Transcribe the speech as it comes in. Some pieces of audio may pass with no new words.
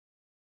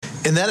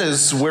And that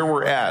is where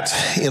we're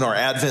at in our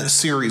Advent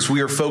series.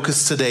 We are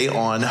focused today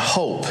on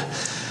hope.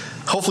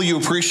 Hopefully you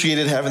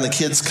appreciated having the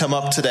kids come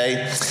up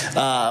today.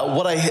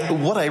 What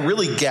I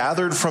really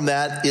gathered from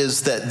that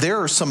is that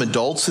there are some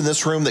adults in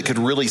this room that could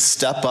really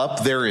step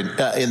up their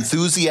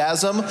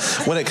enthusiasm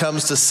when it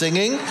comes to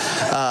singing.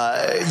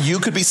 You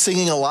could be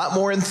singing a lot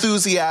more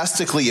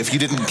enthusiastically if you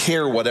didn't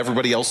care what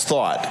everybody else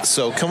thought.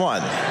 So come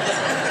on.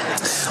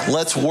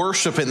 Let's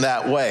worship in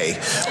that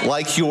way,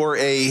 like you're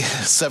a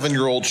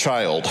 7-year-old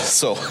child.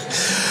 So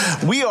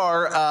we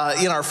are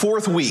in our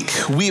fourth week.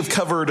 We have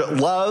covered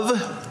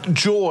love,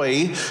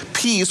 joy,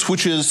 peace,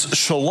 which is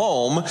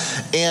shalom,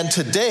 and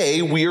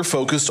today we are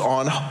focused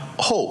on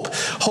hope.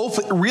 Hope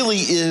really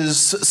is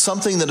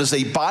something that is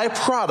a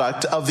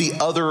byproduct of the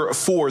other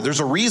four.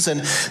 There's a reason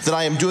that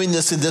I am doing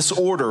this in this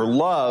order: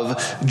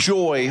 love,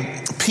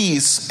 joy,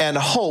 peace, and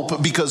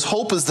hope, because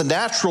hope is the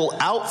natural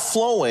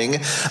outflowing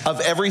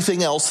of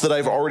everything else that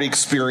I've already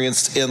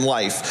experienced in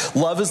life.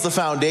 Love is the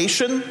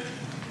foundation.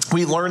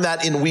 We learned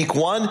that in week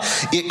 1.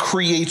 It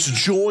creates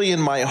joy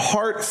in my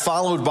heart,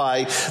 followed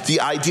by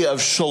the idea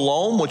of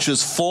shalom, which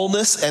is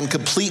fullness and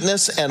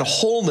completeness and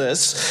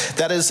wholeness.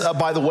 That is,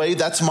 by the way,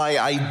 that's my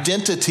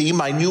identity,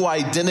 my new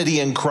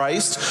identity in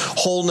Christ: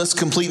 wholeness,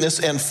 completeness,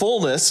 and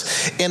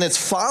fullness. And it's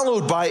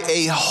followed by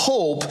a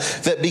hope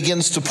that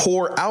begins to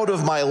pour out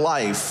of my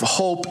life,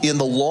 hope in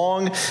the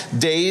long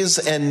days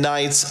and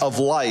nights of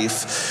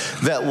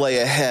life that lay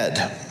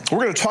ahead.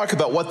 We're going to talk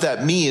about what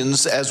that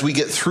means as we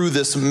get through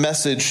this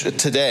message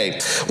today.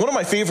 One of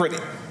my favorite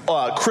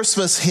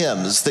Christmas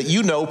hymns that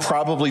you know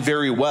probably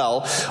very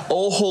well,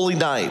 O Holy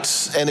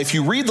Night. And if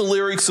you read the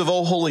lyrics of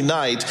O Holy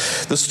Night,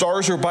 the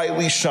stars are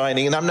brightly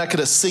shining, and I'm not going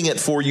to sing it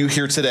for you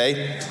here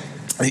today.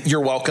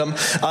 You're welcome.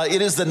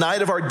 It is the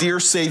night of our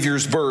dear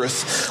Savior's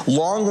birth.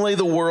 Long lay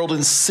the world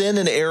in sin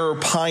and error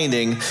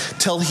pining,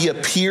 till he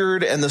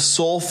appeared and the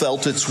soul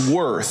felt its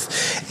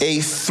worth.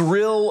 A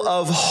thrill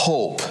of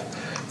hope,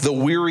 the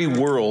weary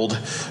world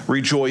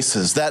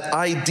rejoices. That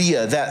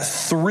idea, that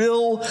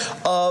thrill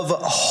of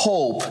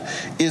hope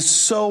is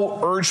so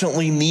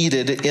urgently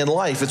needed in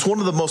life. It's one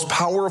of the most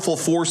powerful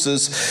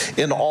forces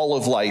in all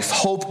of life.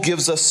 Hope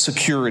gives us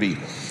security.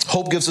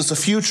 Hope gives us a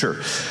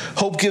future.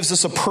 Hope gives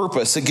us a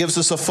purpose. It gives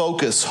us a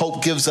focus.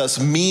 Hope gives us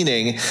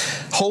meaning.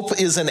 Hope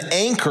is an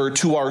anchor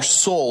to our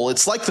soul.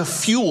 It's like the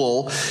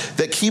fuel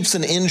that keeps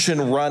an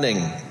engine running.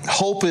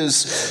 Hope is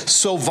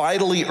so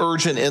vitally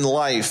urgent in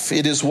life.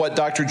 It is what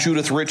Dr.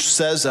 Judith Rich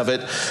says of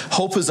it.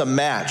 Hope is a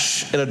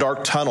match in a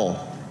dark tunnel.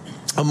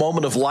 A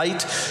moment of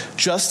light,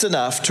 just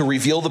enough to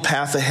reveal the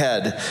path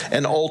ahead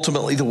and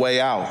ultimately the way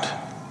out.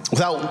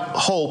 Without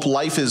hope,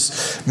 life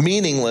is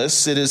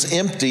meaningless. It is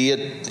empty.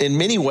 It, in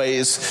many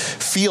ways,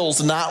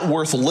 feels not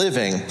worth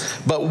living.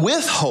 But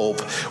with hope,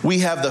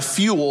 we have the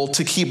fuel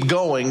to keep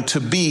going, to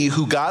be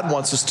who God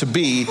wants us to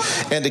be,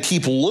 and to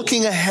keep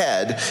looking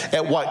ahead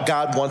at what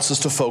God wants us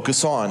to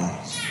focus on.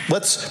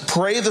 Let's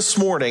pray this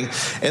morning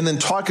and then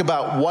talk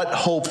about what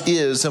hope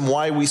is and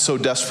why we so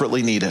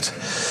desperately need it.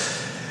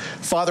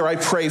 Father, I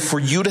pray for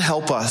you to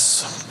help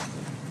us.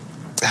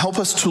 Help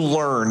us to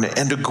learn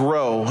and to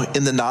grow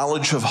in the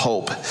knowledge of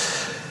hope.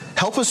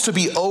 Help us to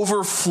be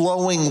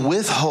overflowing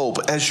with hope,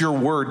 as your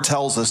word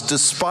tells us,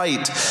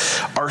 despite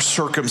our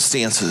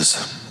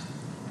circumstances.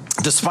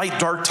 Despite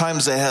dark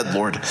times ahead,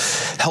 Lord,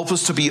 help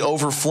us to be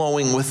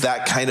overflowing with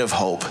that kind of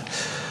hope.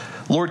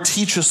 Lord,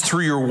 teach us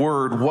through your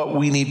word what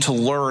we need to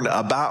learn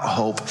about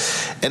hope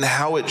and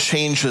how it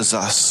changes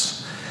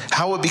us,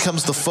 how it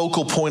becomes the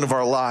focal point of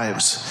our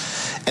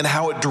lives, and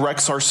how it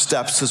directs our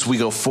steps as we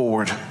go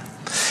forward.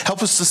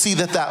 Help us to see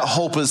that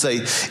hope is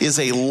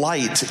a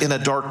light in a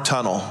dark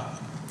tunnel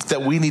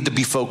that we need to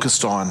be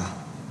focused on.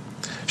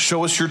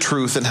 Show us your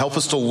truth and help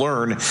us to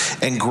learn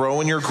and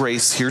grow in your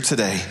grace here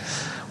today.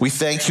 We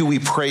thank you. We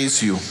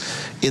praise you.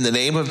 In the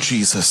name of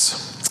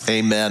Jesus,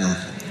 amen.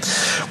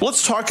 Well,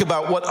 let's talk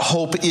about what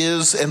hope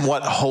is and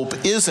what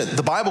hope isn't.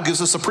 The Bible gives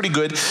us a pretty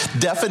good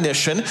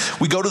definition.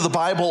 We go to the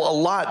Bible a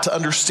lot to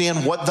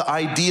understand what the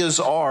ideas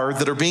are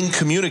that are being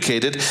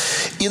communicated.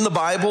 In the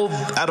Bible,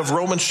 out of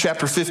Romans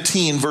chapter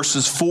 15,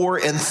 verses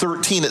 4 and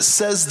 13, it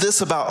says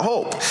this about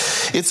hope.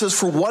 It says,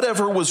 "For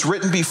whatever was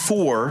written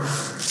before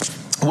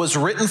was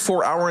written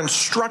for our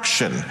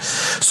instruction,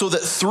 so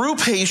that through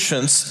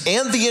patience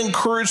and the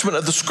encouragement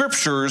of the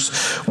scriptures,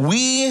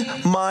 we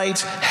might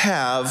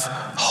have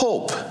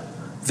hope."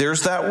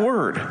 There's that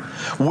word.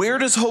 Where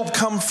does hope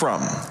come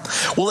from?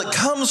 Well, it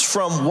comes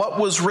from what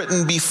was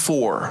written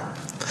before.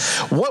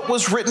 What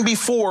was written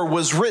before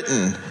was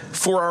written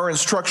for our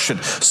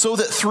instruction, so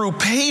that through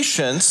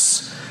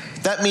patience,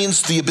 that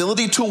means the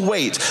ability to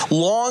wait,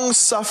 long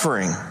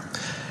suffering,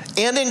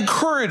 and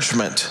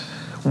encouragement,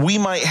 we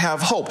might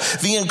have hope.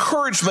 The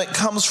encouragement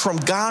comes from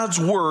God's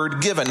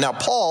word given. Now,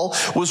 Paul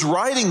was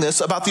writing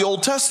this about the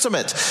Old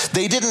Testament.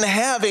 They didn't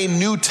have a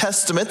New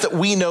Testament that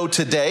we know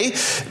today.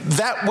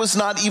 That was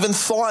not even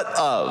thought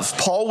of.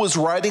 Paul was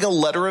writing a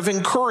letter of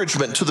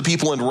encouragement to the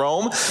people in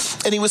Rome,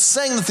 and he was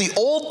saying that the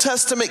Old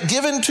Testament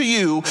given to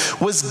you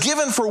was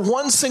given for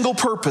one single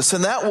purpose,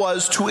 and that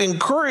was to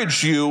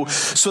encourage you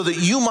so that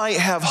you might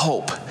have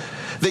hope.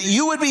 That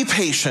you would be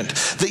patient,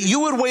 that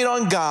you would wait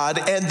on God,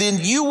 and then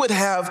you would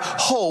have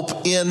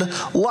hope in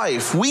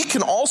life. We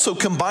can also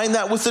combine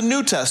that with the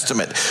New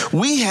Testament.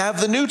 We have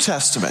the New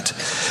Testament.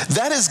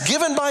 That is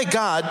given by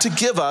God to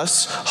give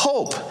us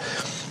hope.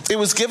 It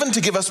was given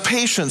to give us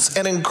patience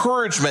and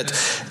encouragement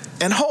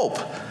and hope.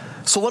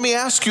 So let me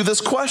ask you this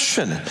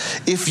question.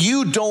 If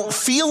you don't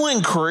feel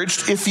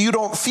encouraged, if you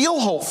don't feel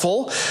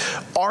hopeful,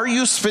 are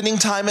you spending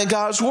time in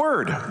God's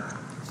Word?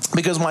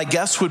 Because my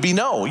guess would be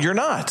no, you're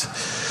not.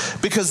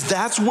 Because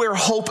that's where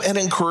hope and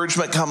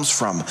encouragement comes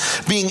from,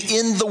 being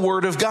in the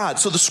Word of God.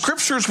 So the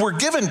Scriptures were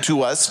given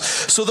to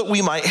us so that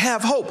we might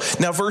have hope.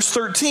 Now, verse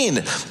 13,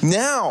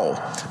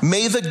 now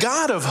may the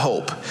God of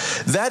hope,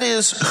 that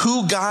is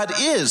who God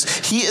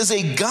is. He is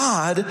a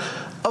God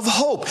of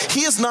hope.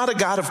 He is not a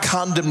God of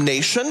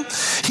condemnation.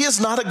 He is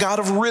not a God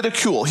of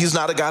ridicule. He's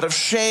not a God of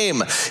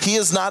shame. He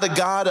is not a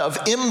God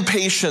of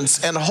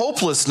impatience and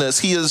hopelessness.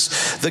 He is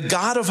the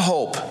God of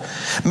hope.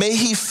 May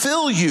he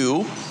fill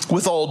you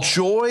with all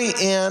joy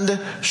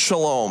and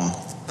shalom.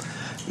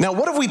 Now,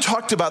 what have we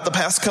talked about the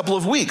past couple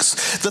of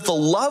weeks? That the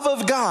love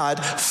of God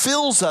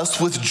fills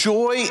us with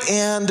joy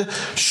and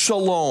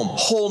shalom,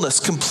 wholeness,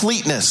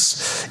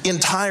 completeness,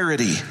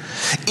 entirety,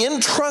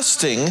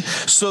 entrusting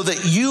so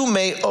that you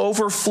may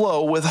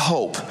overflow with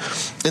hope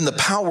in the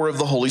power of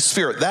the Holy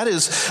Spirit. That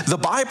is the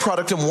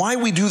byproduct and why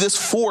we do this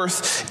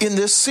fourth in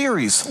this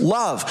series.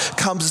 Love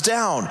comes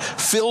down,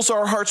 fills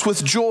our hearts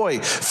with joy,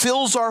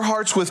 fills our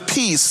hearts with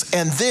peace,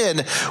 and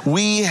then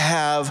we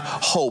have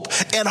hope.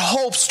 And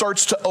hope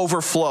starts to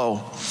overflow.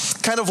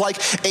 Kind of like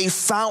a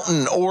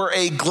fountain or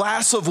a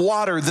glass of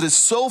water that is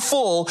so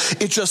full,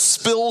 it just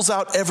spills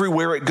out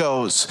everywhere it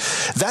goes.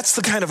 That's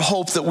the kind of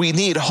hope that we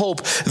need,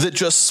 hope that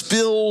just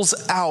spills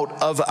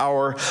out of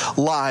our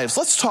lives.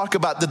 Let's talk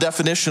about the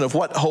definition of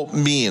what hope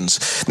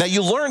means. Now,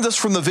 you learned this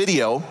from the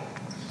video.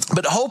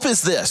 But hope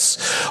is this.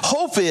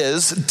 Hope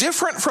is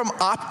different from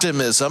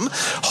optimism.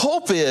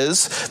 Hope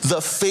is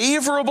the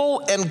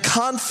favorable and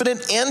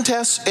confident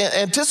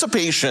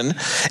anticipation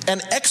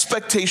and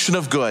expectation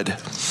of good.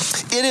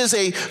 It is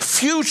a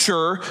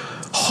future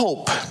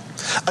hope,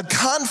 a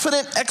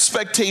confident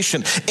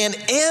expectation and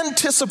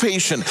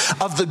anticipation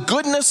of the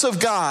goodness of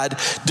God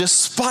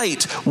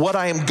despite what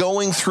I am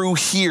going through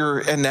here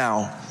and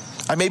now.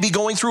 I may be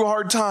going through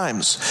hard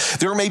times.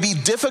 There may be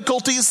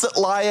difficulties that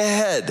lie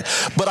ahead,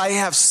 but I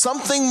have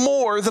something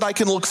more that I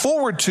can look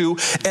forward to,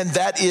 and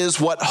that is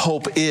what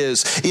hope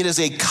is. It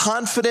is a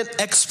confident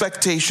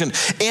expectation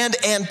and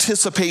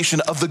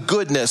anticipation of the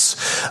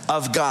goodness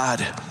of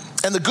God.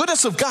 And the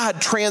goodness of God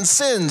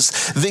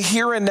transcends the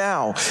here and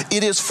now.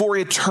 It is for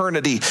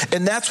eternity,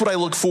 and that's what I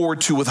look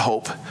forward to with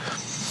hope.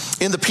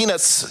 In the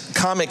Peanuts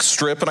comic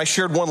strip, and I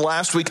shared one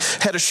last week,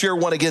 had to share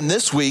one again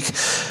this week,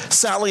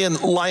 Sally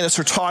and Linus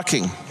are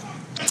talking.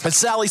 And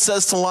Sally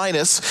says to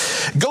Linus,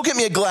 "Go get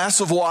me a glass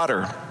of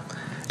water."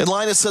 And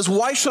Linus says,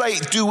 "Why should I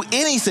do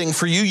anything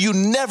for you? You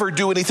never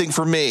do anything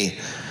for me."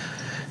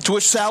 To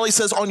which Sally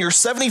says, "On your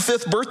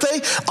 75th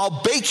birthday,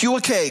 I'll bake you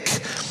a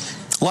cake."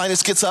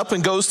 Linus gets up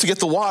and goes to get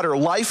the water.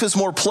 Life is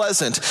more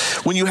pleasant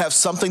when you have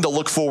something to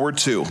look forward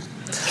to.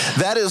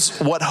 That is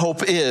what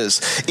hope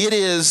is. It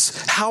is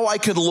how I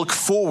can look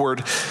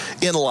forward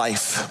in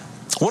life.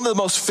 One of the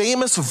most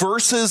famous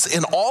verses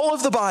in all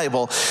of the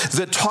Bible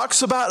that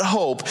talks about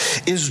hope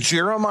is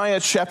Jeremiah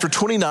chapter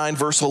 29,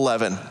 verse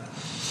 11.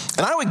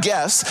 And I would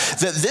guess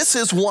that this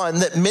is one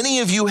that many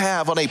of you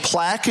have on a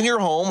plaque in your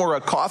home or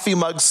a coffee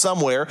mug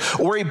somewhere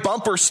or a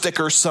bumper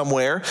sticker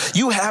somewhere.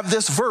 You have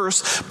this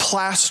verse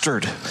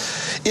plastered.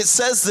 It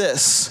says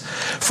this,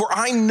 "For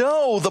I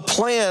know the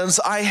plans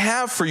I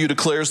have for you,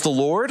 declares the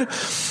Lord,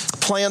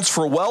 plans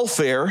for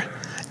welfare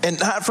and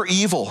not for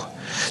evil,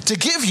 to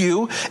give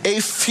you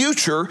a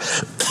future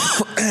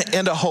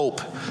and a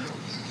hope."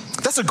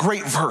 That's a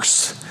great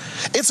verse.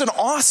 It's an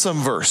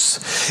awesome verse.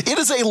 It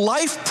is a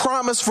life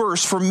promise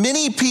verse for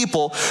many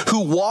people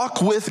who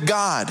walk with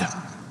God.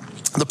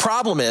 The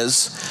problem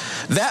is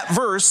that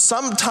verse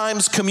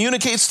sometimes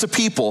communicates to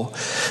people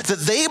that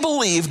they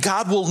believe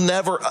God will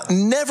never,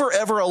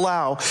 ever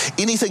allow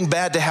anything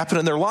bad to happen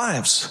in their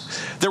lives.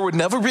 There would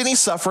never be any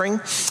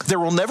suffering. There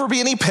will never be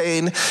any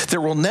pain.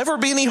 There will never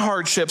be any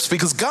hardships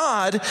because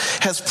God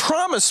has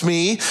promised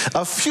me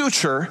a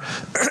future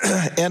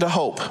and a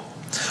hope.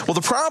 Well,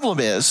 the problem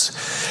is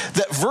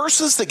that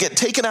verses that get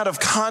taken out of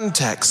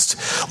context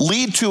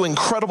lead to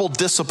incredible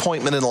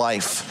disappointment in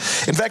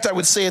life. In fact, I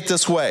would say it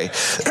this way.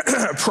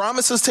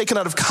 Promises taken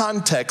out of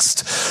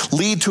context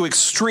lead to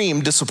extreme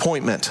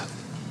disappointment.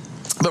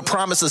 But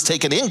promises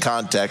taken in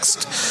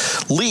context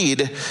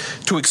lead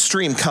to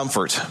extreme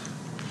comfort.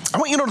 I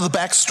want you to know the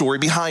backstory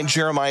behind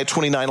Jeremiah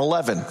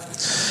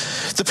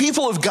 29:11. The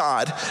people of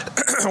God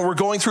were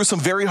going through some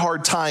very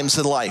hard times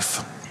in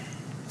life.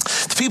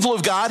 The people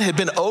of God had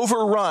been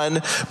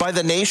overrun by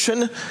the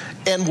nation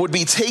and would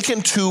be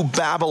taken to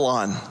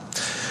Babylon.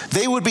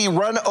 They would be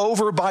run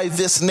over by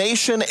this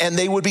nation and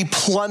they would be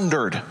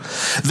plundered.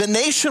 The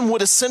nation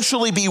would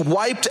essentially be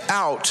wiped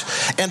out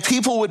and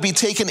people would be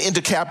taken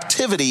into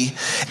captivity,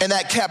 and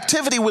that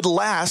captivity would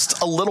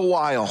last a little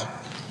while.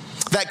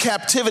 That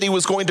captivity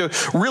was going to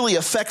really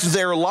affect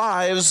their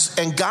lives,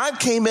 and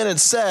God came in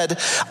and said,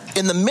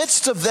 in the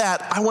midst of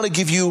that, I want to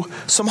give you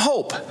some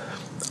hope.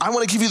 I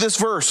want to give you this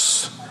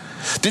verse.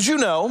 Did you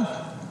know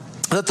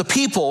that the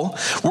people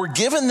were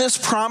given this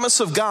promise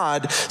of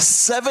God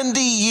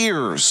 70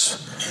 years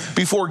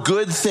before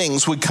good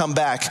things would come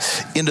back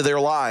into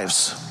their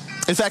lives?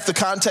 In fact, the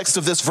context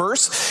of this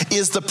verse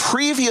is the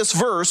previous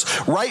verse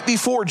right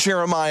before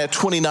Jeremiah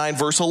 29,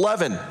 verse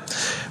 11.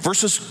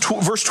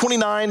 Verse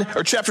 29,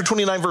 or chapter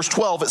 29, verse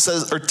 12, it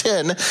says, or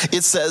 10,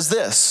 it says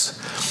this: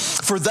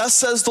 "For thus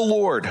says the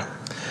Lord,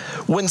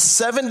 when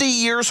 70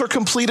 years are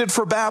completed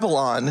for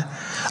Babylon,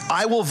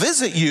 I will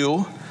visit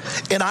you,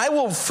 and I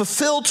will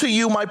fulfill to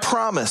you my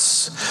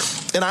promise,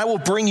 and I will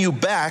bring you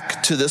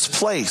back to this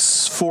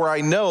place. For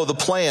I know the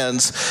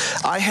plans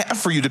I have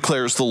for you,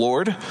 declares the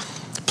Lord,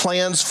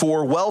 plans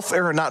for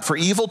welfare and not for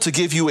evil, to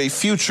give you a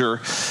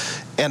future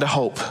and a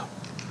hope."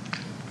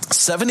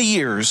 70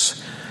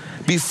 years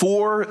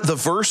before the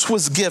verse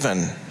was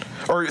given,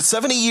 or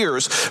 70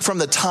 years from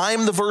the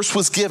time the verse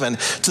was given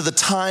to the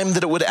time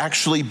that it would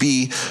actually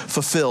be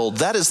fulfilled.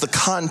 That is the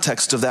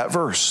context of that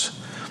verse.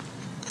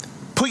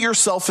 Put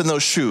yourself in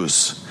those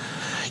shoes.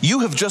 You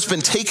have just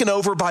been taken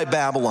over by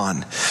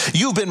Babylon.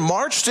 You've been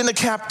marched into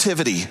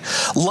captivity.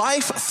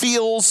 Life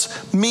feels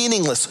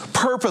meaningless,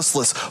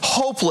 purposeless,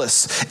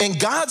 hopeless. And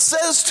God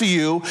says to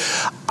you,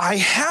 I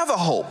have a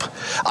hope.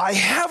 I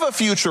have a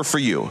future for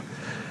you.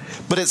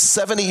 But it's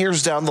 70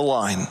 years down the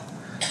line.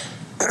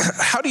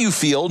 How do you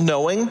feel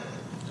knowing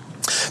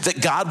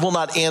that God will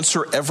not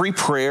answer every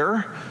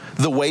prayer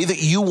the way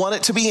that you want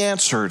it to be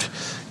answered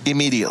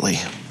immediately?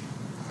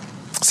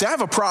 See, I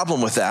have a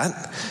problem with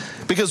that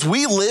because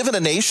we live in a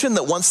nation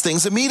that wants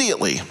things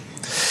immediately.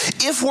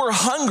 If we're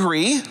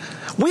hungry,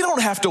 we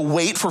don't have to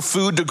wait for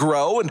food to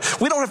grow, and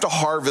we don't have to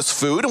harvest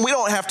food, and we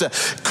don't have to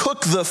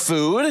cook the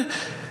food.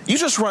 You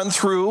just run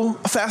through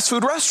a fast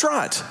food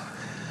restaurant.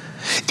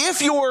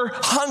 If you're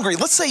hungry,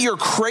 let's say you're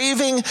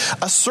craving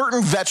a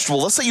certain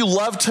vegetable. Let's say you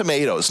love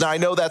tomatoes. Now, I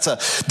know that's a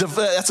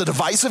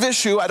divisive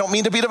issue. I don't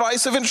mean to be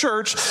divisive in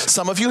church.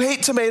 Some of you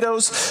hate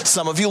tomatoes.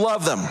 Some of you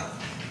love them.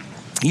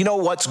 You know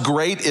what's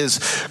great is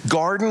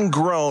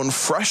garden-grown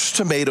fresh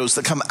tomatoes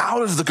that come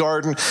out of the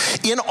garden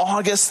in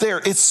August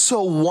there. It's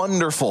so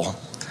wonderful.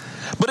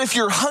 But if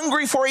you're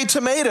hungry for a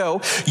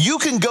tomato, you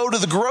can go to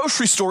the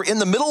grocery store in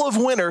the middle of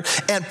winter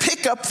and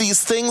pick up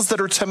these things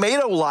that are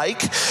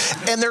tomato-like,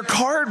 and they're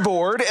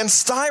cardboard and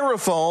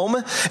styrofoam,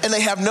 and they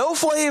have no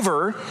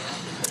flavor,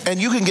 and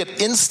you can get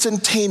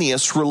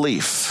instantaneous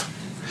relief.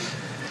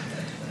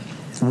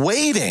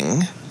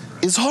 Waiting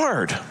is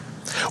hard.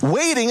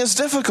 Waiting is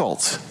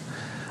difficult.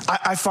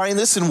 I find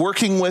this in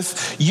working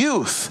with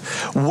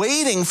youth.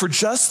 Waiting for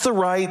just the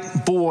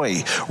right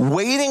boy.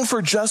 Waiting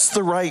for just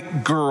the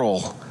right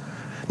girl.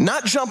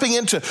 Not jumping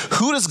into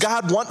who does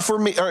God want for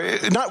me,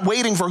 or not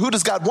waiting for who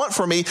does God want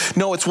for me.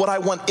 No, it's what I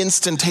want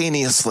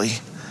instantaneously.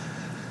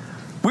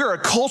 We're a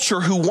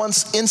culture who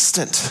wants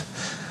instant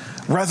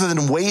rather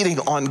than waiting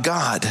on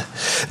God.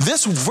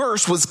 This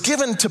verse was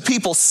given to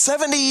people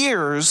 70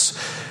 years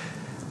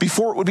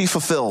before it would be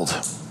fulfilled.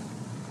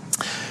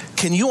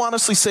 Can you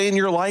honestly say in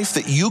your life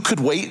that you could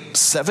wait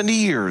 70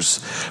 years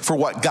for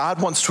what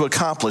God wants to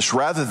accomplish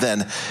rather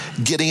than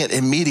getting it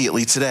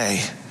immediately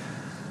today?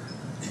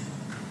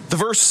 The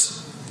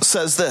verse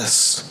says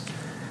this: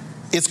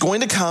 it's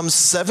going to come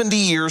 70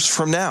 years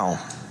from now.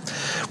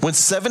 When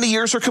 70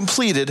 years are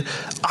completed,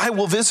 I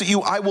will visit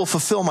you, I will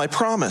fulfill my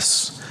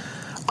promise.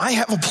 I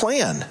have a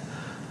plan,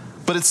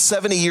 but it's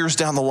 70 years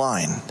down the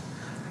line.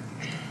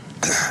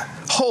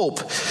 Hope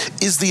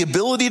is the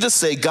ability to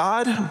say,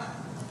 God,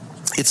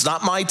 it's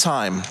not my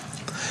time.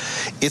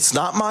 It's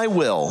not my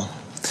will.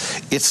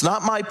 It's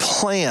not my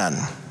plan.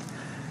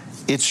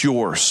 It's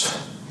yours.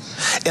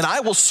 And I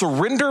will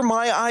surrender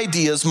my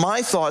ideas,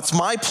 my thoughts,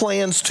 my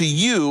plans to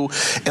you,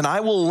 and I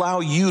will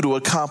allow you to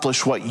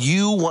accomplish what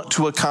you want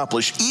to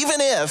accomplish, even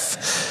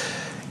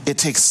if it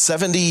takes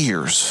 70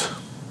 years.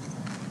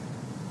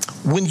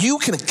 When you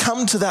can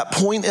come to that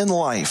point in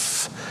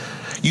life,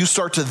 you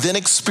start to then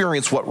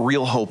experience what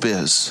real hope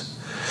is.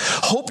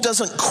 Hope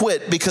doesn't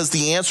quit because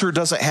the answer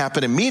doesn't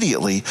happen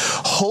immediately.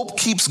 Hope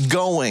keeps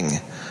going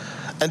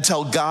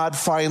until God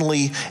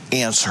finally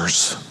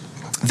answers.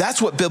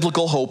 That's what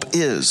biblical hope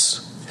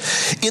is.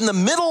 In the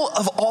middle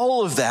of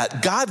all of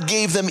that, God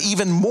gave them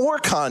even more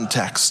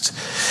context.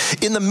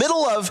 In the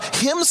middle of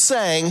him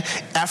saying,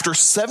 after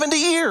 70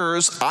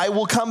 years, I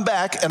will come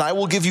back and I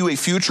will give you a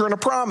future and a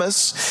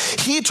promise,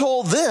 he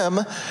told them,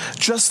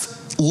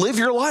 just live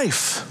your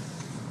life.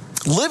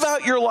 Live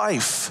out your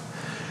life.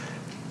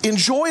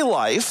 enjoy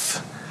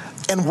life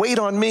and wait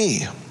on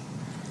me.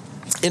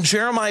 In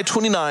Jeremiah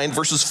 29,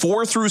 verses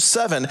 4 through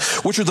 7,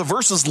 which are the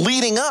verses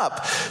leading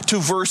up to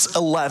verse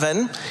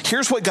 11,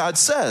 here's what God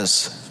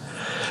says.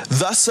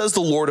 Thus says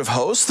the Lord of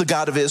hosts, the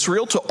God of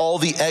Israel, to all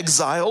the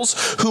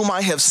exiles whom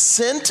I have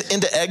sent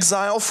into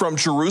exile from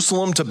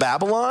Jerusalem to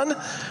Babylon,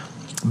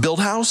 build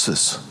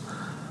houses,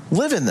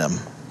 live in them,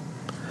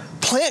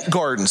 plant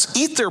gardens,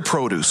 eat their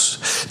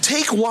produce,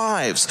 take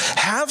wives,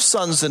 have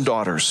sons and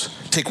daughters,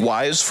 take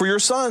wives for your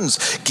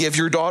sons, give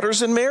your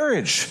daughters in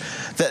marriage,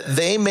 that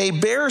they may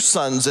bear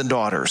sons and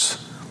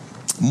daughters,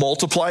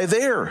 multiply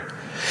there,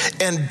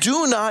 and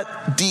do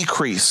not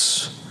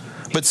decrease.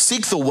 But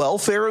seek the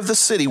welfare of the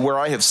city where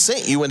I have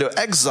sent you into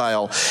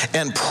exile,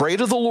 and pray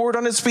to the Lord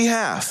on its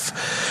behalf.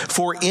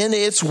 For in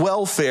its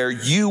welfare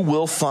you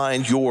will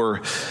find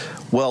your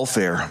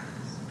welfare.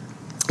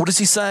 What is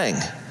he saying?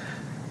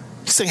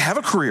 He's saying, have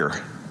a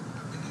career,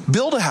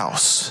 build a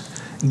house,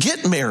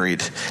 get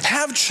married,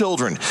 have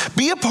children,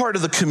 be a part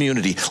of the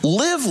community,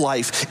 live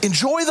life,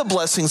 enjoy the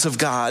blessings of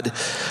God,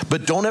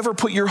 but don't ever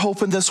put your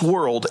hope in this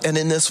world and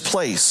in this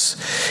place.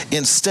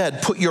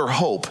 Instead, put your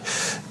hope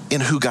in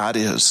who God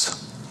is.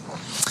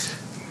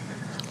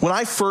 When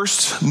I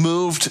first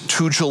moved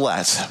to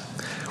Gillette,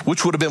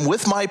 which would have been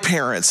with my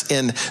parents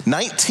in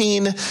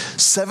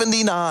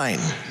 1979,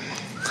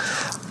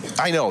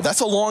 I know,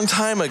 that's a long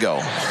time ago.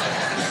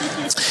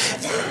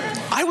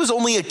 I was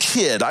only a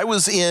kid. I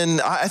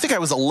think I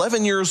was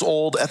 11 years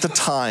old at the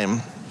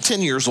time,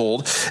 10 years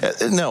old.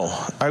 No,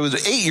 I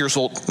was 8 years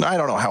old. I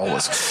don't know how old I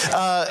was.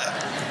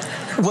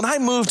 When I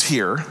moved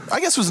here, I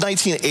guess it was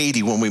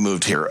 1980 when we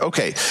moved here.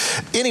 Okay.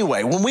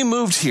 Anyway, when we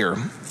moved here,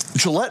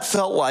 Gillette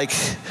felt like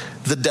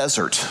the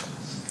desert.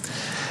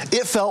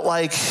 It felt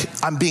like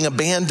I'm being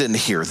abandoned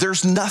here.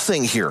 There's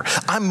nothing here.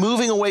 I'm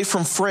moving away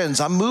from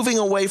friends. I'm moving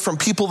away from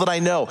people that I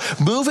know,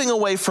 moving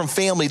away from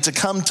family to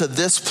come to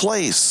this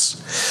place.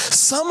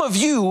 Some of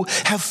you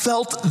have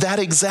felt that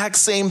exact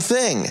same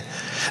thing.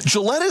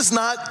 Gillette is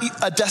not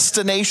a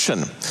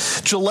destination.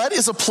 Gillette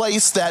is a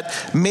place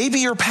that maybe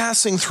you're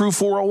passing through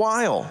for a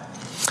while.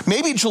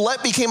 Maybe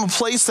Gillette became a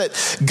place that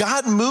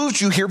God moved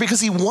you here because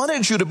he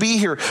wanted you to be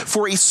here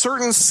for a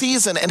certain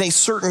season and a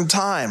certain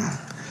time.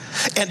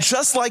 And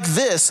just like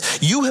this,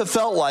 you have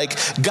felt like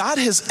God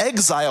has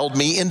exiled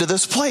me into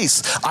this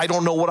place. I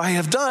don't know what I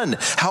have done.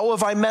 How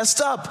have I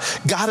messed up?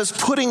 God is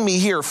putting me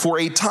here for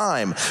a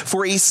time,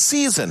 for a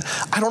season.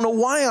 I don't know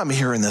why I'm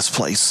here in this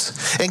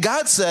place. And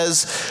God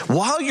says,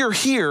 while you're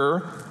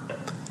here,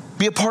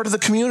 be a part of the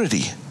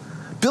community.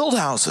 Build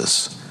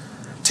houses.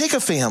 Take a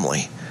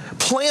family.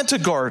 Plant a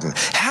garden,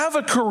 have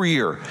a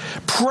career,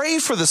 pray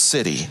for the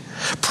city,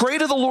 pray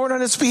to the Lord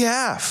on its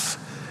behalf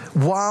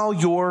while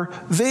you're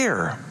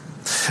there.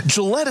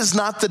 Gillette is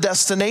not the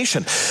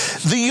destination.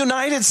 The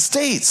United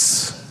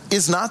States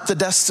is not the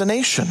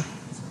destination.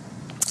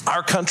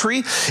 Our country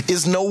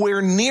is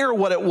nowhere near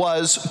what it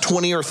was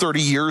 20 or 30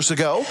 years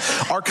ago.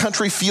 Our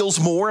country feels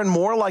more and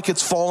more like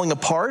it's falling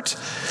apart.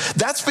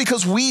 That's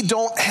because we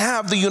don't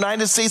have the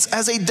United States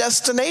as a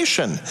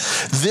destination.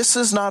 This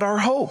is not our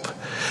hope.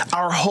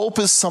 Our hope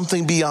is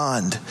something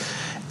beyond.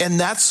 And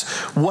that's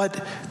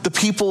what the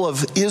people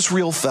of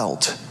Israel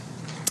felt.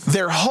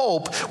 Their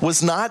hope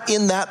was not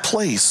in that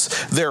place.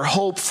 Their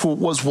hope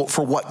was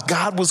for what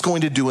God was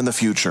going to do in the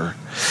future.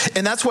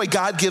 And that's why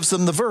God gives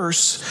them the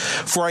verse,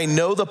 for I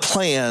know the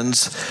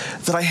plans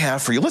that I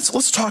have for you.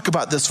 Let's talk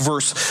about this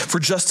verse for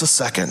just a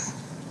second.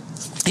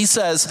 He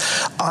says,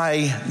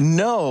 I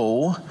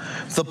know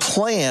the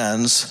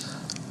plans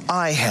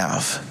I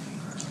have.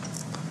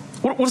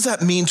 What does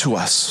that mean to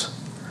us?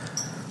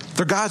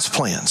 They're God's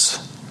plans.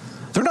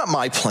 They're not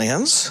my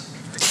plans.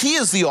 He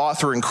is the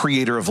author and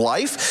creator of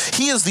life.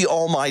 He is the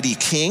Almighty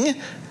King.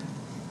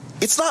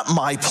 It's not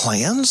my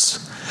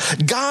plans.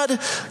 God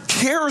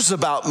cares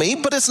about me,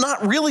 but it's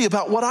not really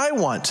about what I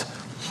want.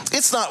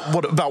 It's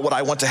not about what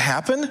I want to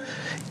happen.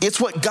 It's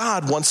what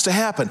God wants to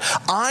happen.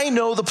 I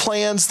know the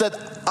plans that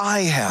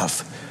I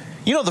have.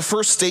 You know, the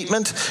first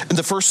statement and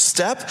the first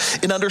step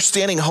in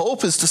understanding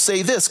hope is to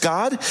say this: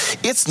 God,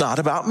 it's not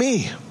about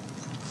me.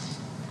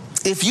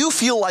 If you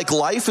feel like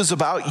life is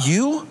about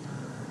you,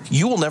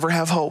 you will never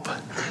have hope.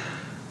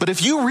 But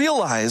if you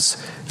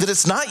realize that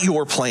it's not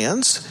your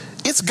plans,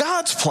 it's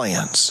God's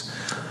plans,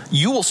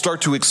 you will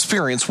start to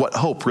experience what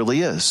hope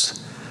really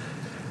is.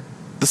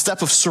 The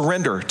step of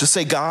surrender, to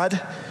say, God,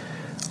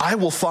 I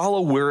will follow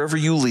wherever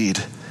you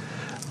lead.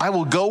 I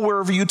will go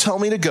wherever you tell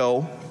me to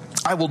go.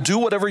 I will do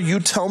whatever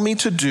you tell me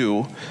to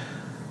do.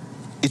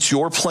 It's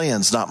your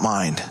plans, not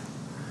mine.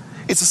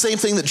 It's the same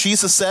thing that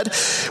Jesus said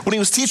when he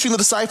was teaching the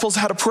disciples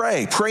how to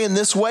pray. Pray in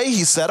this way,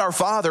 he said, Our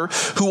Father,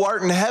 who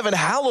art in heaven,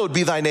 hallowed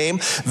be thy name.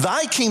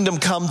 Thy kingdom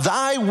come,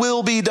 thy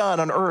will be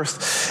done on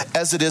earth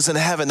as it is in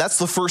heaven. That's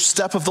the first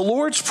step of the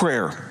Lord's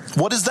Prayer.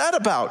 What is that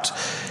about?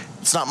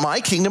 It's not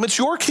my kingdom, it's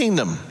your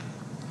kingdom.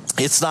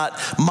 It's not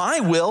my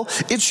will,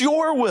 it's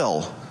your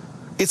will.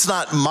 It's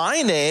not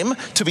my name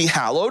to be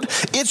hallowed,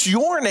 it's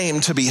your name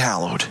to be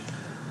hallowed.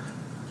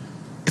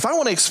 If I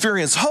want to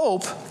experience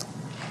hope,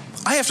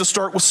 I have to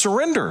start with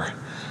surrender.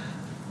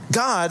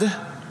 God,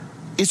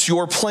 it's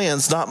your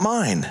plans, not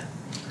mine.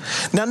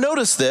 Now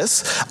notice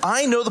this.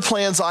 I know the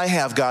plans I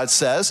have, God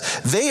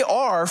says. They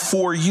are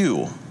for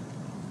you.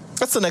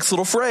 That's the next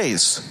little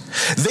phrase.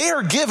 They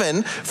are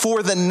given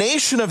for the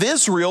nation of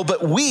Israel,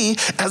 but we,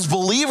 as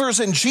believers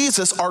in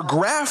Jesus, are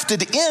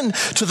grafted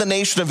into the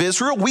nation of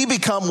Israel. We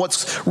become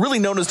what's really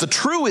known as the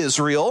true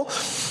Israel.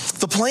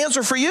 The plans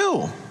are for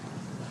you.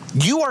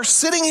 You are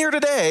sitting here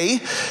today.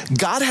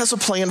 God has a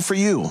plan for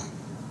you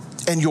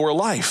and your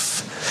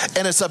life.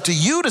 And it's up to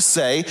you to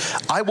say,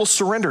 I will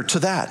surrender to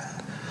that.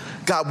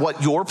 God,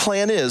 what your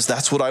plan is,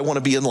 that's what I want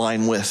to be in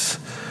line with.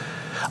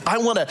 I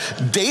want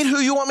to date who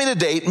you want me to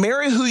date,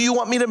 marry who you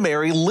want me to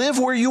marry, live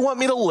where you want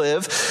me to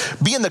live,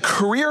 be in the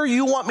career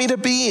you want me to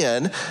be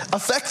in,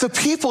 affect the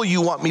people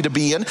you want me to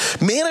be in,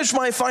 manage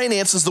my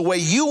finances the way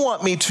you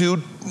want me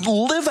to,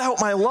 live out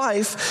my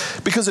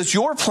life because it's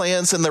your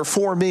plans and they're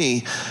for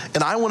me,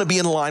 and I want to be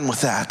in line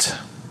with that.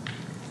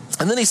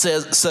 And then he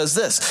says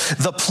this,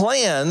 the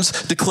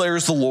plans,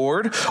 declares the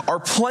Lord, are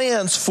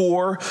plans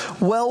for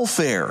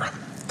welfare.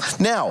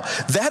 Now,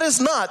 that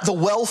is not the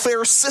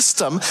welfare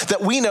system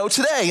that we know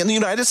today in the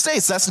United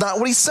States. That's not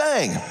what he's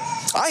saying.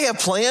 I have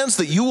plans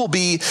that you will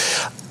be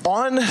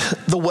on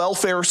the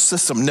welfare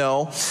system.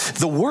 No,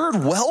 the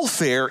word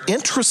welfare,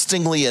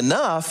 interestingly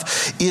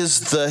enough,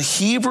 is the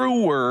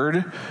Hebrew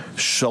word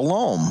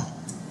shalom.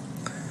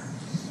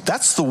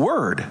 That's the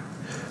word.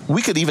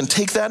 We could even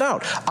take that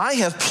out. I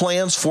have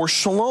plans for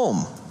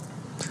shalom.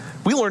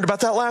 We learned about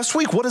that last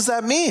week. What does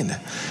that mean?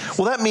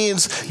 Well, that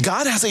means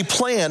God has a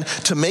plan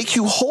to make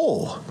you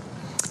whole,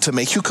 to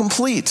make you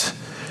complete,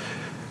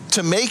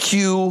 to make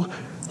you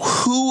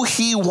who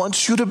he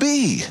wants you to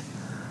be.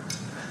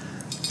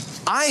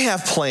 I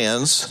have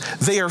plans.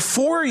 They are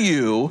for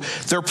you.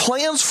 They're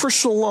plans for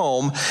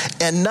shalom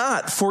and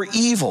not for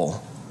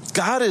evil.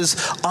 God is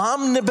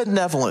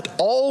omnibenevolent,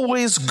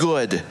 always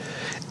good.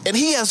 And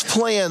he has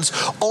plans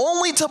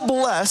only to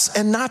bless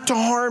and not to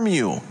harm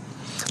you.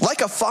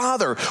 Like a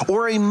father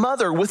or a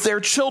mother with their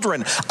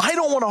children. I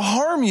don't want to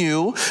harm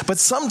you, but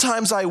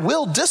sometimes I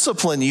will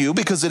discipline you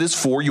because it is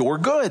for your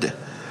good.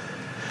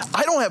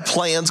 I don't have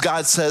plans,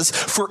 God says,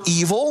 for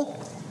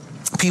evil.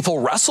 People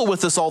wrestle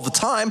with this all the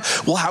time.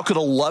 Well, how could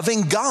a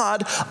loving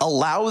God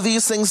allow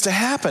these things to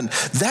happen?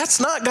 That's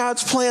not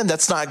God's plan.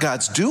 That's not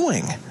God's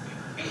doing.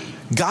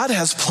 God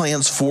has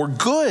plans for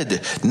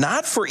good,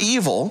 not for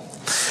evil,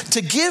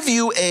 to give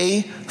you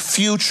a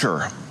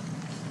future.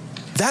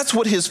 That's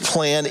what his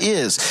plan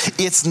is.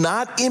 It's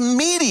not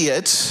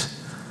immediate.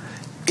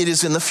 It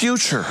is in the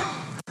future.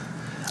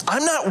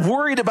 I'm not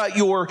worried about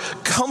your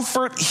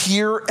comfort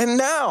here and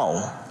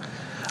now.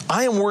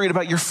 I am worried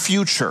about your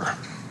future.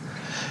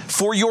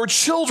 For your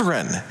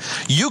children,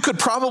 you could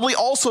probably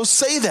also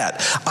say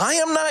that. I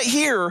am not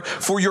here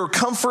for your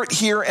comfort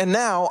here and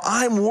now.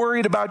 I'm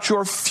worried about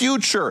your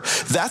future.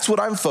 That's what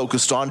I'm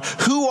focused on.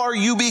 Who are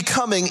you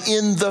becoming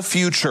in the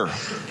future?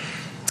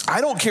 I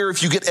don't care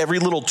if you get every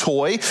little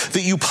toy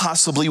that you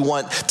possibly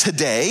want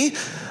today.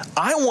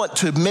 I want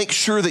to make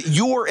sure that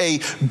you're a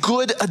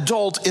good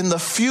adult in the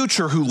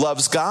future who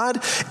loves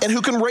God and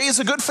who can raise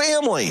a good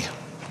family.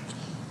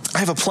 I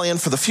have a plan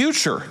for the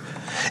future.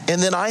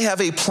 And then I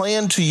have a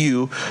plan to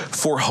you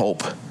for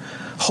hope.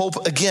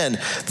 Hope, again,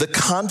 the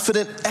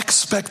confident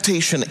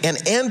expectation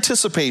and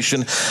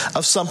anticipation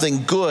of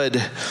something good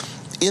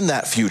in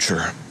that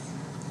future.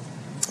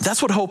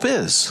 That's what hope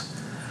is.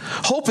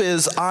 Hope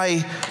is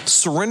I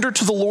surrender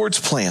to the Lord's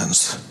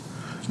plans.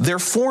 They're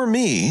for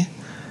me.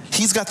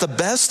 He's got the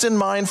best in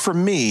mind for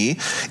me,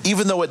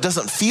 even though it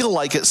doesn't feel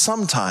like it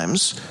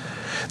sometimes.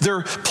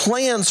 They're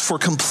plans for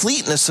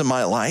completeness in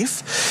my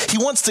life. He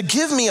wants to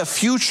give me a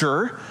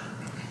future,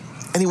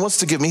 and he wants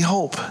to give me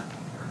hope.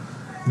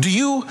 Do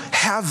you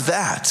have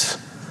that?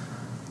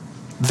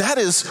 That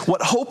is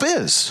what hope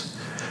is.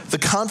 The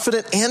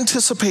confident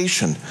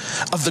anticipation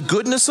of the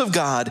goodness of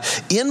God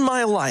in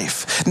my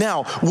life.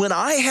 Now, when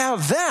I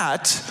have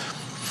that,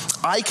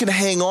 I can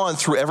hang on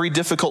through every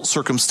difficult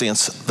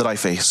circumstance that I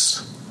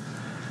face.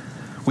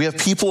 We have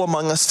people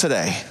among us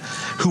today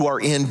who are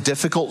in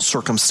difficult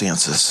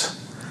circumstances,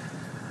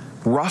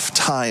 rough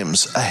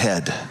times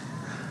ahead.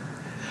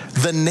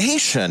 The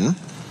nation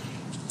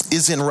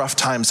is in rough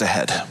times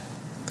ahead.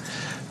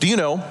 Do you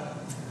know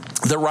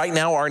that right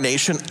now our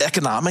nation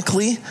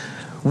economically,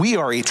 we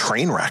are a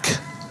train wreck?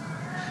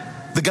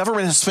 The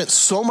government has spent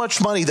so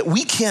much money that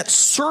we can't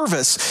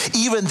service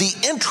even the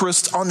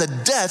interest on the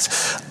debt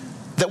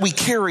that we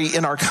carry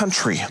in our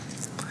country.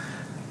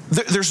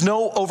 There's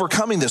no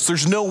overcoming this.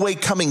 There's no way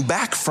coming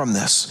back from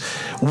this.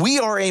 We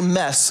are a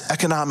mess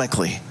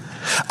economically.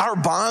 Our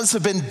bonds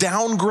have been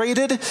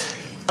downgraded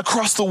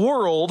across the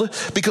world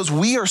because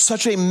we are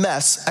such a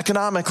mess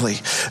economically.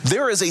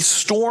 There is a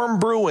storm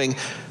brewing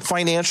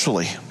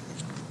financially.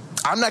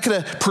 I'm not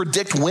going to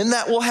predict when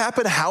that will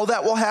happen, how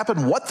that will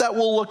happen, what that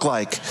will look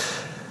like.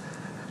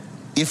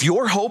 If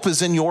your hope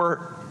is in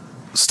your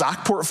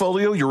stock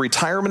portfolio, your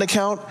retirement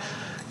account,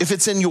 if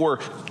it's in your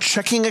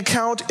checking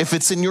account, if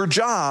it's in your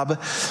job,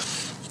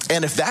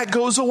 and if that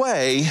goes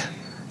away,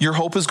 your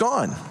hope is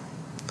gone.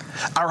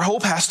 Our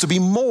hope has to be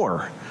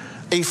more,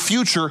 a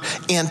future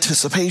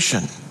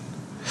anticipation.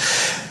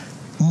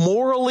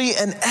 Morally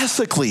and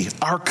ethically,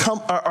 our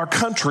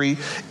country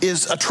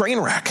is a train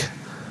wreck.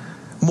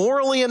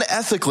 Morally and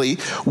ethically,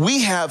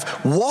 we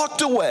have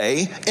walked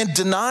away and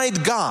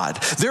denied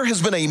God. There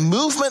has been a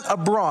movement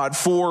abroad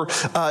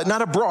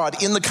not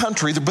abroad in the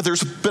country, but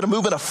there's been a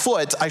movement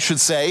afoot, I should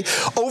say,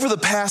 over the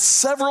past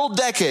several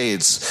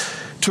decades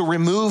to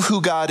remove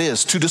who God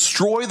is, to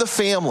destroy the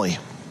family,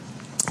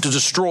 to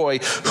destroy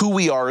who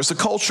we are as a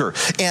culture.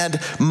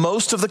 And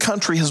most of the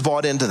country has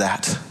bought into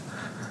that.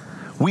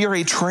 We are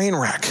a train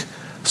wreck,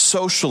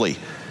 socially,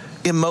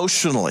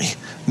 emotionally,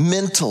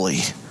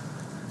 mentally.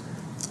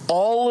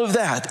 All of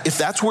that, if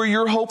that's where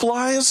your hope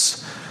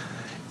lies,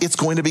 it's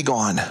going to be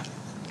gone.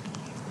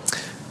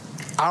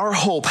 Our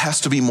hope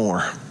has to be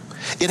more.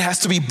 It has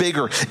to be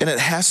bigger, and it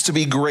has to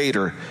be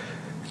greater.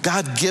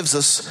 God gives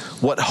us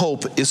what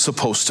hope is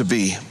supposed to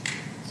be.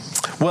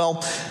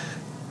 Well,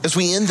 as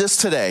we end this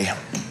today,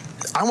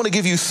 I want to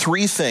give you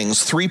three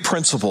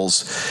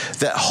principles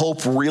that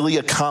hope really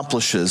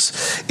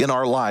accomplishes in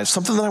our lives.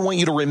 Something that I want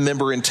you to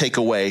remember and take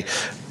away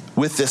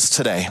with this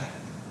today.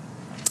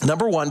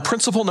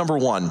 Principle number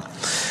one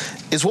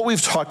is what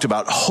we've talked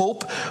about.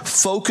 Hope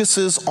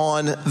focuses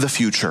on the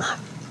future.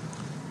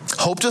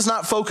 Hope does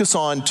not focus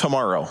on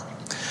tomorrow.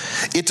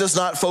 It does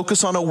not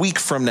focus on a week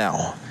from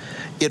now.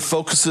 It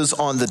focuses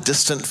on the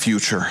distant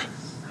future.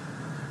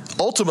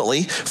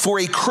 Ultimately, for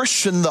a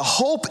Christian, the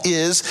hope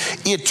is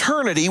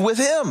eternity with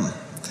Him.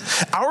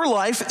 Our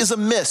life is a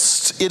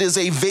mist. It is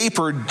a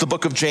vapor, the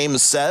book of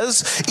James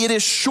says. It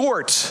is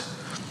short.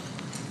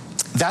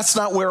 That's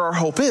not where our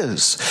hope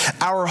is.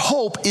 Our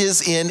hope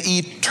is in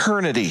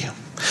eternity.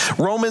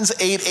 Romans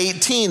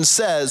 8:18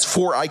 says,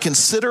 "For I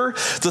consider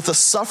that the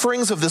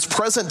sufferings of this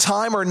present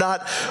time are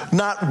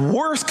not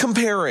worth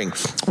comparing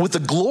with the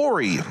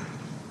glory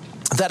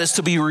that is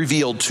to be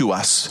revealed to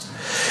us."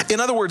 In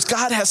other words,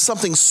 God has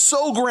something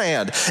so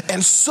grand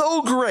and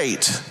so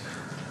great,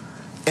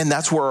 and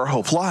that's where our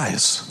hope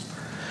lies.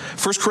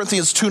 1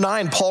 Corinthians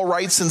 2:9, Paul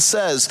writes and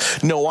says,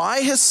 "No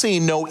eye has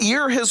seen, no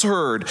ear has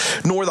heard,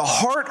 nor the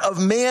heart of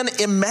man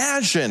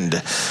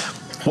imagined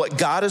what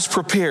God has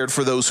prepared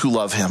for those who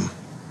love Him."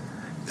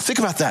 Think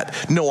about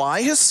that. No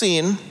eye has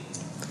seen,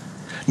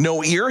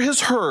 no ear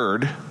has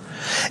heard,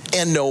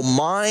 and no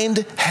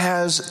mind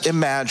has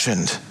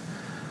imagined.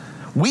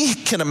 We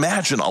can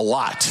imagine a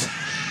lot.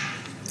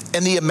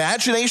 And the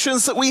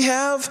imaginations that we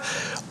have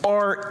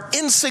are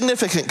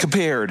insignificant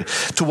compared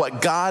to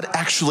what God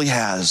actually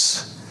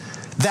has.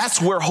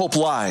 That's where hope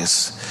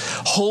lies.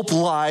 Hope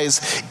lies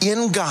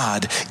in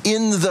God,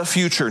 in the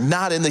future,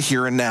 not in the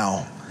here and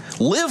now.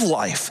 Live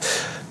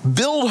life,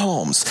 build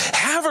homes,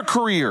 have a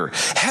career,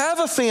 have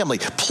a family,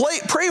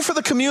 pray for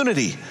the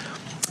community,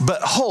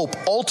 but hope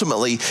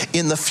ultimately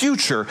in the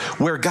future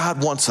where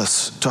God wants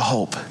us to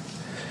hope.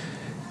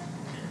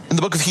 In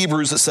the book of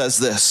Hebrews, it says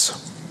this,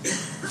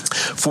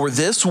 "For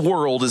this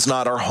world is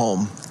not our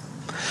home.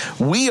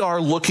 We are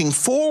looking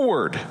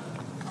forward."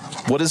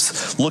 What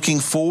is looking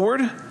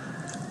forward?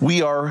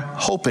 We are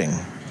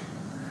hoping.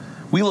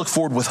 We look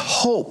forward with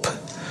hope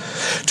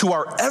to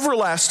our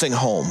everlasting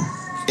home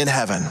in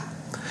heaven.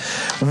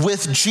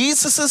 With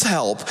Jesus'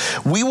 help,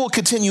 we will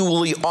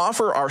continually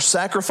offer our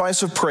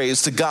sacrifice of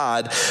praise to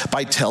God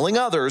by telling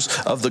others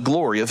of the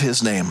glory of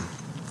His name.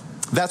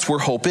 That's where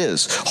hope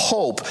is.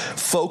 Hope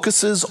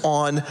focuses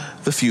on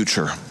the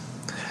future.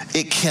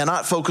 It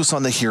cannot focus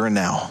on the here and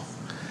now.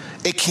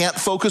 It can't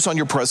focus on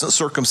your present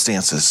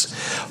circumstances.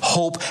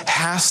 Hope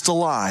has to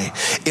lie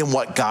in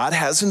what God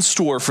has in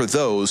store for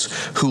those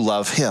who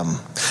love Him.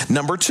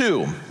 Number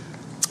two,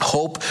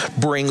 hope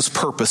brings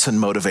purpose and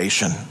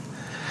motivation.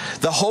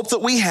 The hope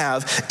that we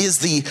have is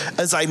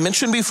as I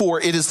mentioned before,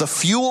 it is the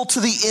fuel to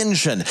the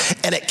engine,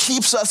 and it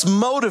keeps us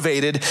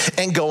motivated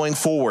and going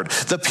forward.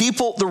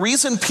 The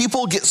reason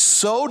people get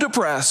so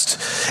depressed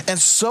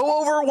and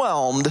so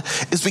overwhelmed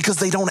is because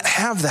they don't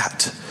have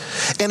that.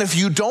 And if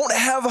you don't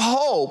have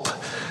hope,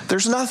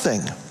 there's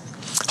nothing.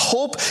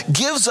 Hope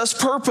gives us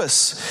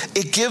purpose.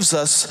 It gives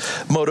us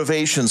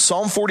motivation.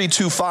 Psalm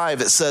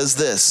 42:5, it says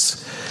this,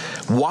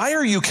 "Why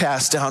are you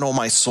cast down, O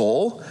my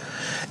soul?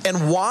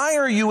 And why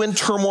are you in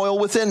turmoil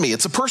within me?"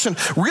 It's a person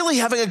really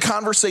having a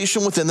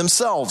conversation within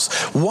themselves.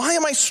 Why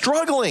am I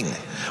struggling?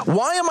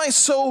 Why am I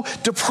so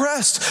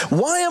depressed?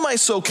 Why am I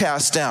so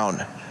cast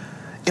down?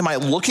 Am I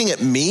looking at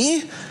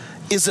me?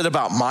 Is it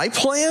about my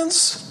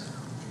plans?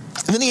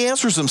 And then he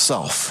answers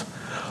himself,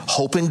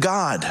 "Hope in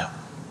God.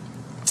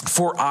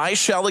 For I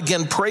shall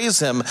again praise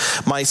Him,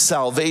 my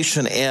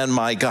salvation and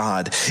my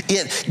God."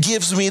 It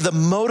gives me the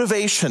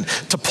motivation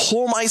to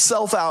pull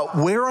myself out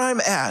where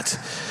I'm at.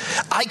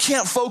 I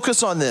can't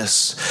focus on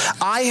this.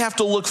 I have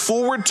to look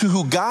forward to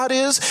who God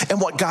is and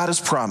what God has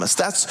promised.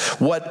 That's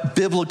what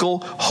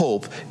biblical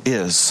hope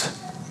is.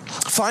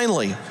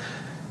 Finally,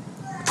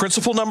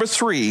 principle number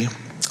 3,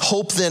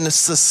 hope then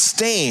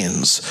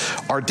sustains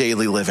our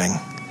daily living.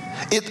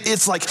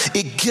 It's like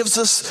it gives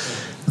us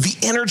the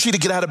energy to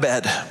get out of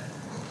bed.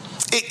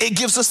 It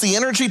gives us the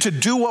energy to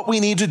do what we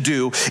need to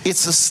do. It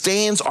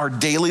sustains our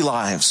daily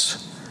lives.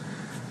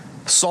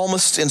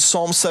 Psalmist in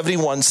Psalm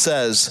 71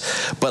 says,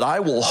 "But I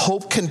will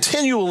hope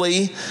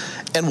continually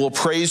and will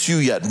praise you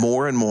yet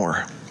more and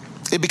more."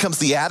 It becomes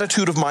the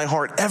attitude of my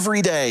heart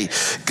every day.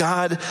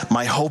 God,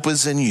 my hope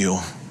is in you.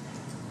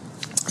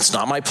 It's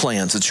not my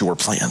plans, it's your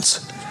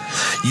plans.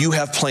 You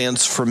have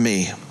plans for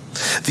me.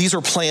 These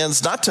are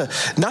plans not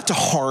to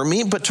harm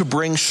me, but to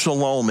bring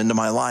shalom into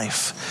my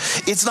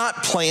life. It's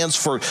not plans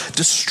for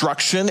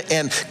destruction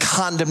and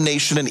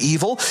condemnation and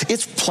evil.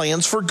 It's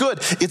plans for good.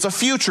 It's a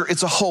future.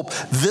 It's a hope.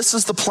 This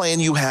is the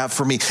plan you have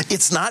for me.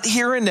 It's not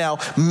here and now.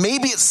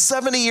 Maybe it's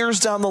 70 years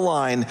down the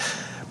line,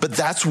 but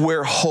that's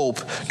where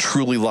hope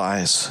truly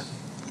lies.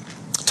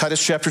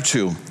 Titus chapter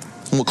 2, and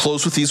we'll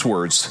close with these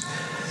words.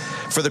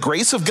 "For the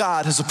grace of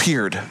God has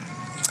appeared,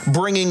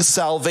 bringing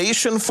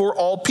salvation for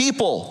all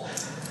people.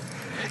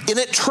 And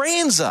it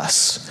trains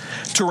us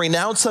to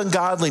renounce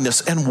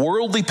ungodliness and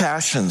worldly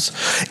passions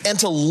and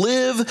to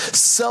live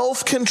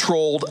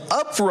self-controlled,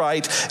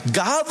 upright,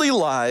 godly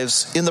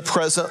lives in the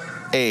present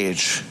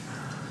age."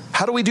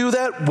 How do we do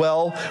that?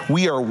 Well,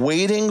 we are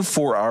waiting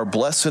for our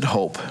blessed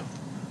hope.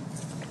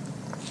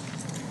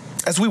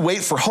 As we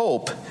wait for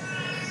hope,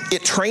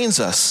 it trains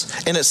us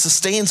and it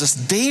sustains us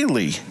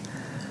daily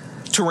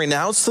to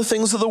renounce the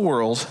things of the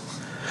world,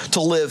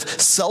 to live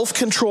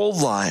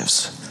self-controlled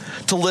lives,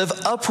 to live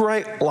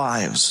upright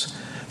lives,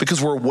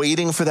 because we're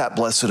waiting for that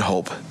blessed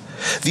hope.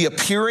 The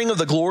appearing of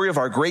the glory of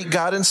our great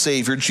God and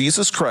Savior,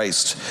 Jesus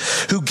Christ,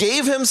 who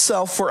gave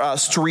himself for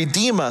us to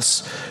redeem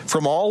us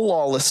from all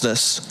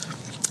lawlessness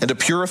and to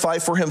purify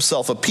for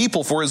himself a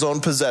people for his own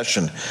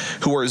possession,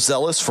 who are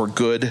zealous for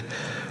good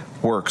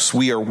works.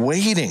 We are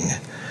waiting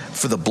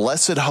for the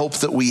blessed hope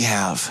that we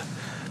have.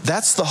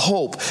 That's the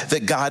hope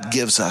that God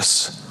gives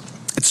us.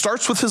 It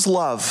starts with his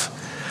love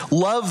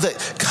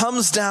that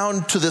comes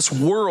down to this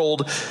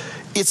world.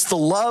 It's the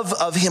love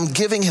of him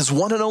giving his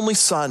one and only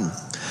Son,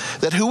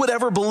 that who would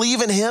ever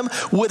believe in him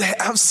would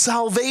have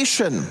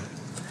salvation.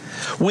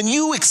 When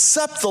you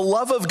accept the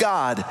love of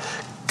God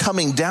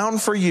coming down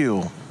for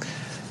you,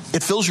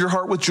 it fills your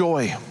heart with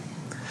joy.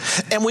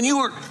 And when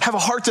you have a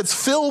heart that's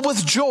filled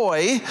with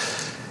joy,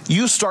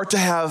 you start to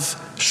have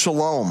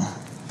shalom,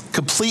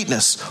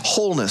 completeness,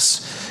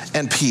 wholeness,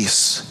 and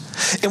peace.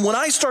 And when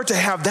I start to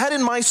have that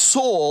in my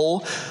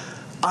soul,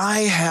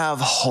 I have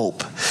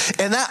hope.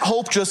 And that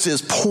hope just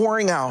is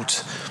pouring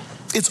out.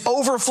 It's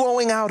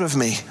overflowing out of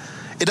me.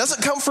 It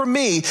doesn't come from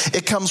me.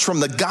 It comes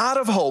from the God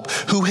of hope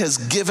who has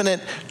given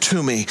it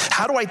to me.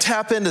 How do I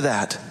tap into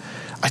that?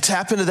 I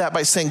tap into that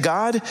by saying,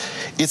 God,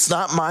 it's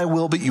not my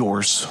will but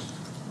yours.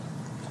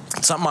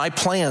 It's not my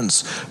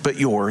plans but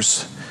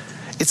yours.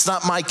 It's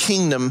not my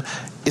kingdom,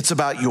 it's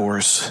about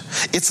yours.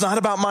 It's not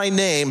about my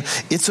name,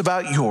 it's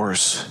about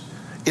yours.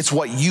 It's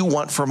what you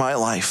want for my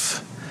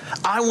life.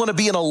 I want to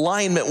be in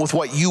alignment with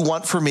what you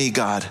want for me,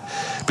 God,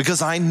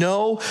 because I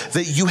know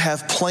that you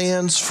have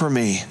plans for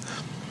me.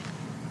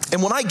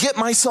 And when I get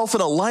myself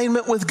in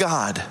alignment with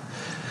God,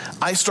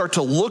 I start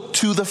to look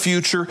to the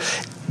future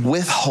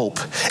with hope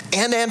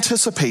and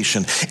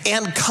anticipation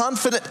and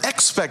confident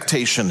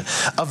expectation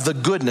of the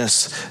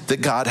goodness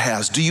that God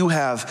has. Do you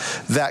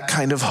have that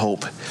kind of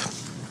hope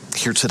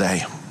here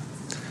today?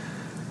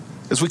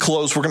 As we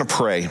close, we're going to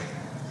pray.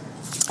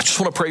 I just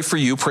want to pray for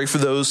you, pray for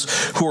those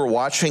who are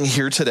watching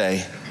here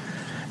today.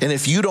 And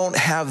if you don't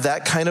have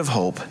that kind of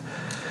hope,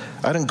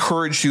 I'd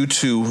encourage you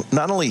to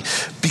not only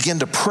begin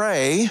to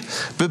pray,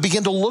 but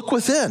begin to look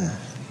within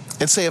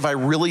and say, have I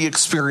really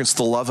experienced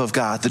the love of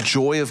God, the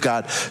joy of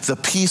God, the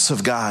peace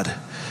of God?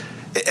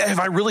 Have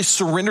I really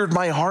surrendered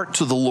my heart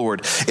to the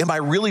Lord? Am I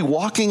really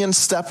walking in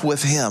step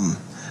with him?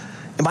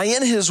 Am I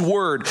in his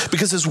word?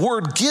 Because his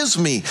word gives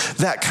me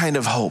that kind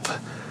of hope.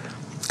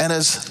 And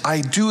as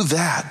I do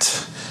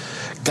that,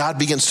 God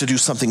begins to do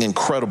something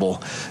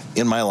incredible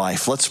in my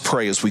life. Let's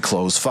pray as we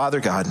close.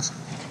 Father God,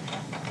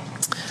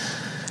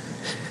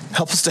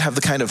 help us to have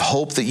the kind of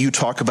hope that you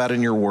talk about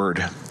in your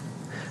word.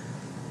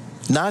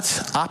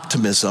 Not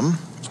optimism,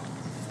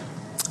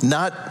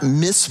 not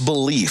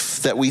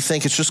misbelief that we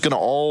think it's just going to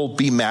all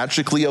be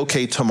magically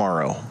okay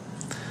tomorrow,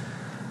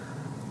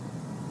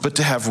 but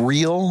to have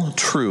real,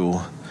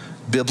 true,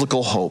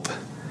 biblical hope.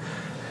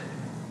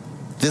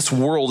 This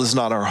world is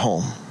not our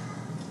home.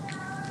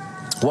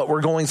 What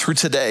we're going through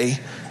today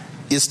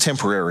is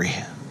temporary.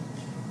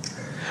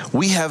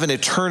 We have an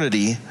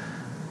eternity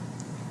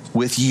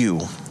with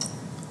you.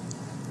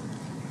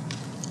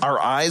 Our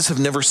eyes have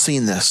never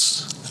seen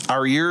this.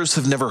 Our ears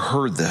have never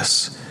heard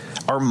this.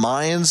 Our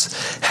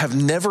minds have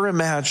never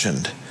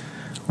imagined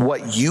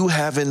what you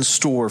have in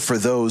store for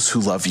those who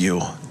love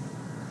you.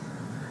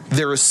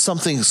 There is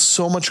something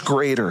so much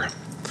greater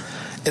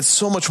and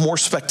so much more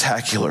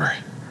spectacular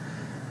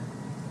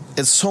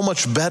and so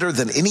much better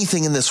than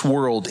anything in this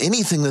world,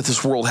 anything that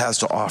this world has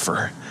to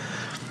offer.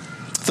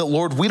 That,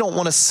 Lord, we don't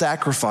want to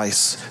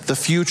sacrifice the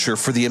future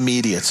for the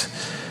immediate.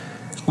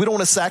 We don't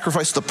want to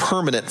sacrifice the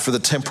permanent for the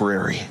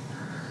temporary.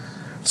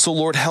 So,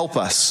 Lord, help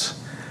us.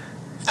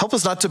 Help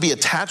us not to be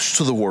attached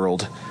to the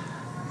world,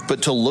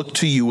 but to look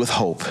to you with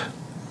hope.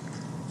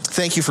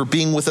 Thank you for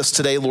being with us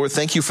today, Lord.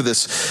 Thank you for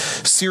this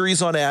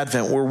series on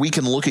Advent where we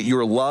can look at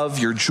your love,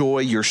 your joy,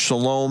 your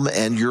shalom,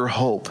 and your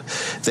hope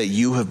that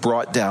you have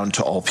brought down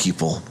to all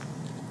people.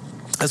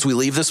 As we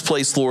leave this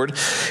place, Lord,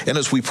 and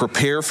as we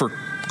prepare for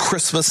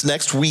Christmas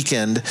next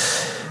weekend,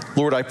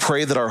 Lord, I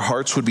pray that our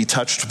hearts would be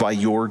touched by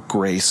your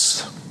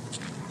grace,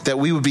 that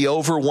we would be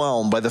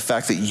overwhelmed by the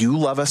fact that you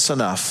love us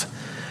enough,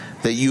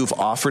 that you've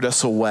offered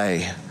us a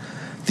way,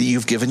 that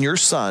you've given your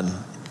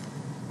Son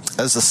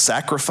as a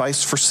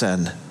sacrifice for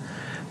sin,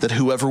 that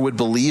whoever would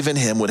believe in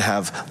him would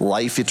have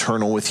life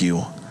eternal with you.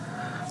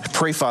 I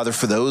pray, Father,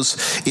 for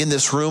those in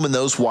this room and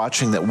those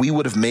watching that we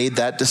would have made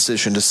that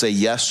decision to say,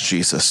 yes,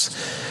 Jesus,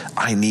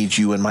 I need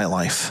you in my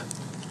life.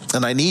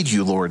 And I need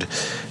you, Lord,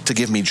 to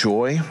give me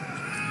joy,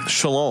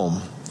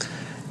 shalom,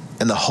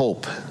 and the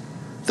hope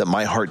that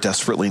my heart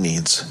desperately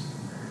needs.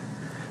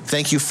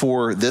 Thank you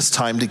for this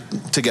time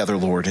together,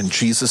 Lord. In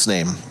Jesus'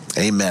 name,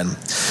 amen.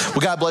 Well,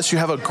 God bless you.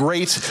 Have a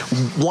great,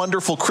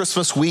 wonderful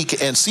Christmas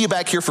week, and see you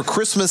back here for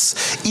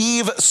Christmas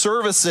Eve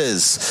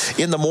services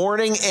in the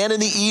morning and in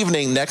the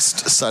evening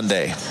next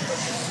Sunday.